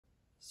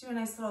Just do a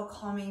nice little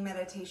calming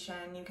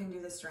meditation. You can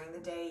do this during the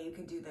day. You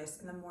could do this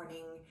in the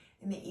morning,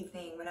 in the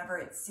evening, whenever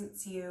it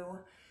suits you.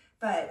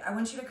 But I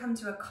want you to come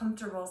to a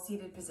comfortable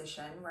seated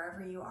position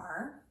wherever you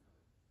are.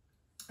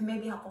 It may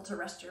be helpful to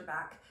rest your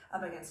back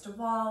up against a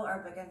wall or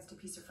up against a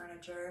piece of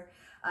furniture.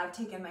 I've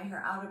taken my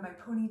hair out of my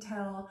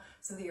ponytail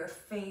so that your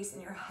face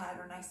and your head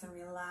are nice and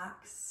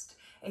relaxed.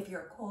 If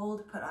you're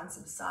cold, put on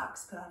some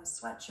socks, put on a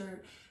sweatshirt,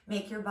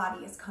 make your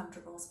body as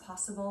comfortable as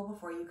possible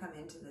before you come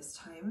into this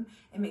time.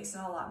 It makes it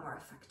a lot more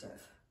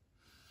effective.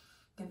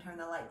 You can turn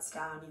the lights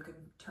down, you can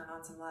turn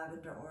on some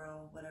lavender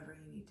oil, whatever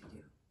you need to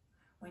do.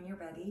 When you're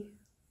ready,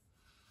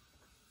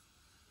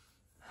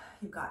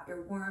 you've got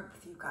your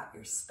warmth, you've got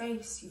your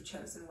space, you've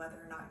chosen whether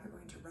or not you're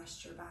going to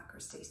rest your back or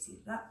stay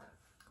seated up.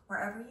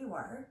 Wherever you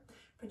are,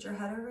 put your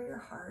head over your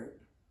heart,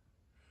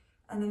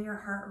 and then your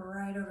heart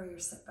right over your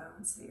sit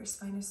bones so that your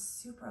spine is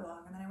super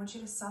long. And then I want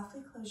you to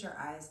softly close your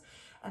eyes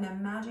and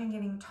imagine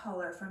getting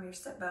taller from your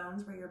sit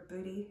bones where your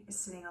booty is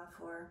sitting on the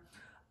floor,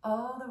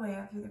 all the way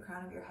up through the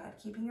crown of your head,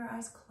 keeping your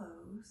eyes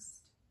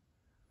closed.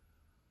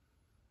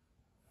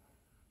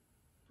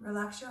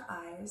 Relax your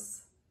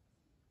eyes.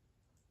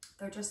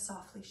 They're just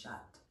softly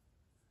shut.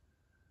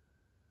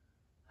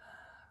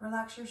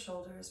 Relax your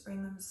shoulders,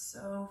 bring them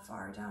so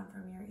far down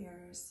from your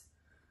ears,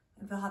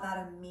 and feel how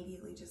that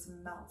immediately just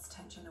melts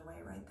tension away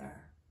right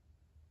there.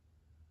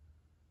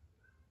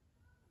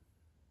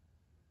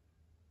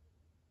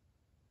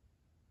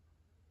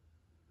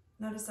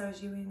 Notice how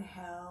as you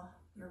inhale,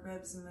 your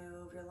ribs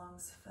move, your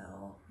lungs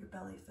fill, your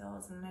belly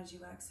fills, and then as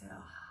you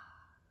exhale,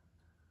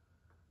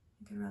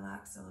 you can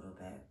relax a little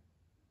bit.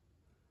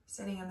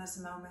 Sitting in this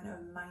moment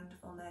of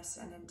mindfulness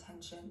and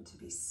intention to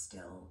be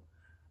still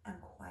and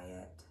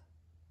quiet.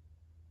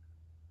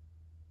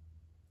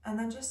 And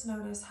then just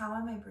notice, how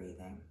am I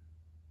breathing?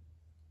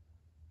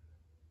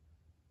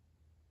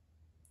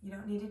 You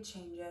don't need to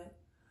change it.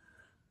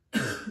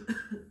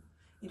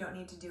 You don't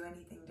need to do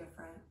anything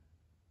different.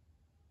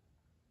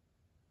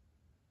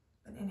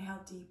 But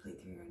inhale deeply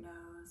through your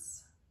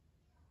nose.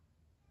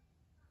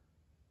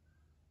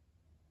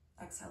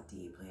 Exhale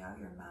deeply out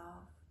your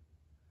mouth.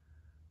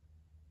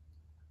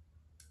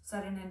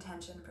 Set an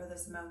intention for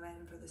this moment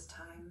and for this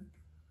time.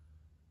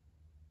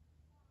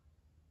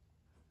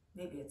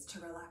 Maybe it's to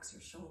relax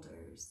your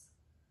shoulders.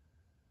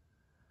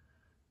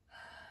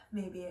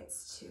 Maybe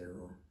it's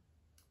to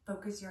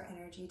focus your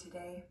energy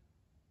today.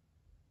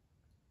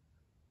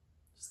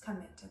 Just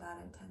commit to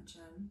that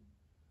intention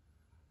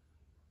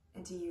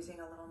and to using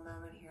a little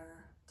moment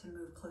here to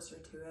move closer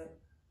to it.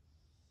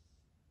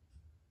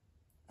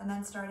 And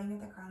then starting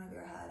at the crown of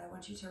your head, I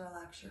want you to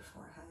relax your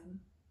forehead,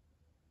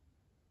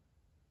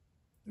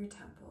 your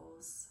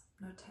temples,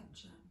 no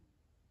tension,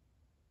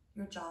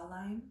 your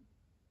jawline.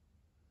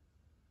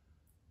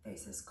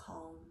 Face is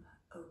calm,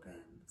 open,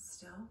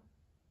 still.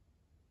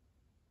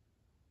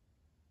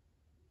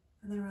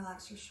 And then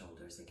relax your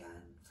shoulders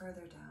again,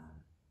 further down.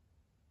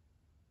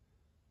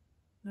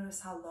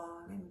 Notice how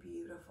long and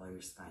beautiful your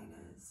spine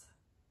is.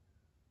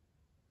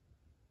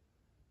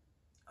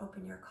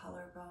 Open your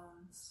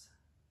collarbones.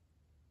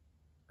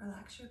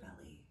 Relax your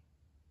belly,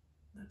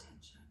 no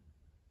tension.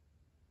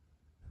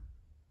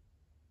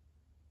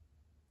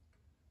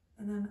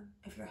 And then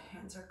if your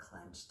hands are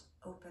clenched,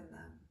 open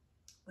them.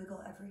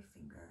 Wiggle every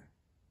finger.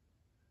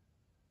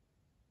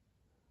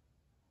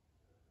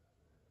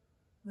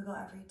 Wiggle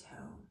every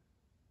toe.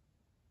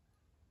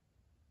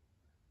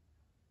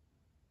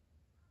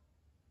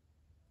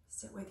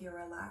 Sit with your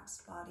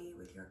relaxed body,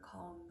 with your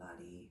calm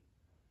body.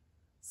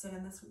 Sit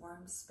in this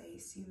warm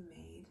space you've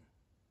made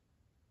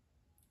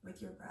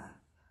with your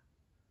breath.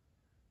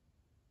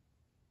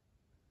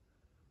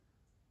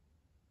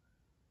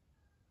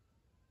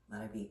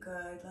 Let it be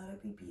good, let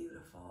it be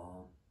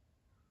beautiful.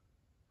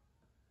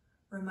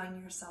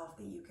 Remind yourself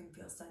that you can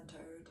feel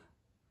centered,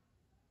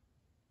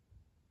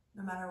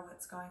 no matter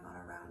what's going on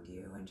around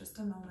you, in just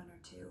a moment or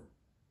two,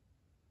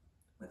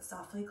 with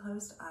softly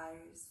closed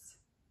eyes,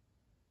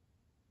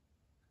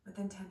 with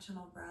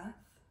intentional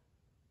breath,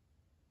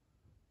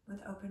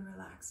 with open,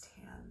 relaxed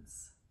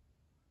hands,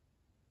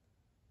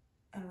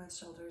 and with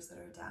shoulders that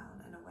are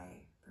down and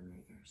away from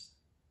your ears.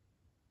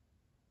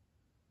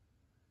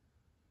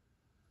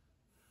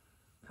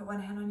 Put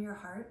one hand on your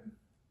heart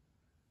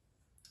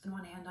and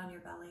one hand on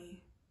your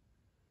belly.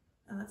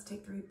 And let's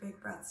take 3 big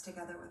breaths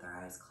together with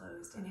our eyes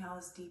closed. Inhale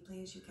as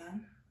deeply as you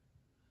can.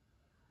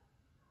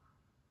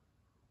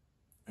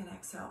 And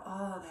exhale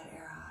all that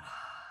air out.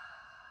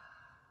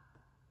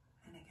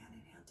 And again,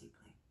 inhale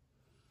deeply.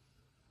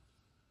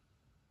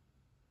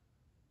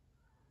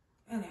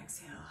 And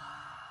exhale.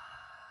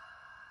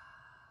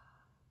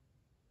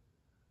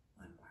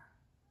 One more.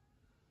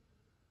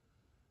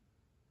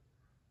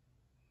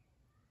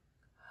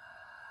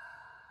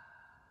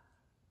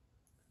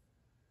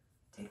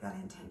 Take that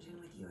intention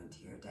with you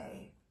into your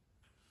day,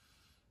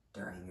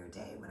 during your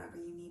day, whenever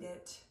you need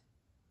it.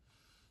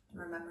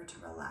 And remember to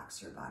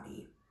relax your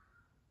body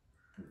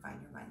and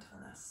find your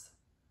mindfulness.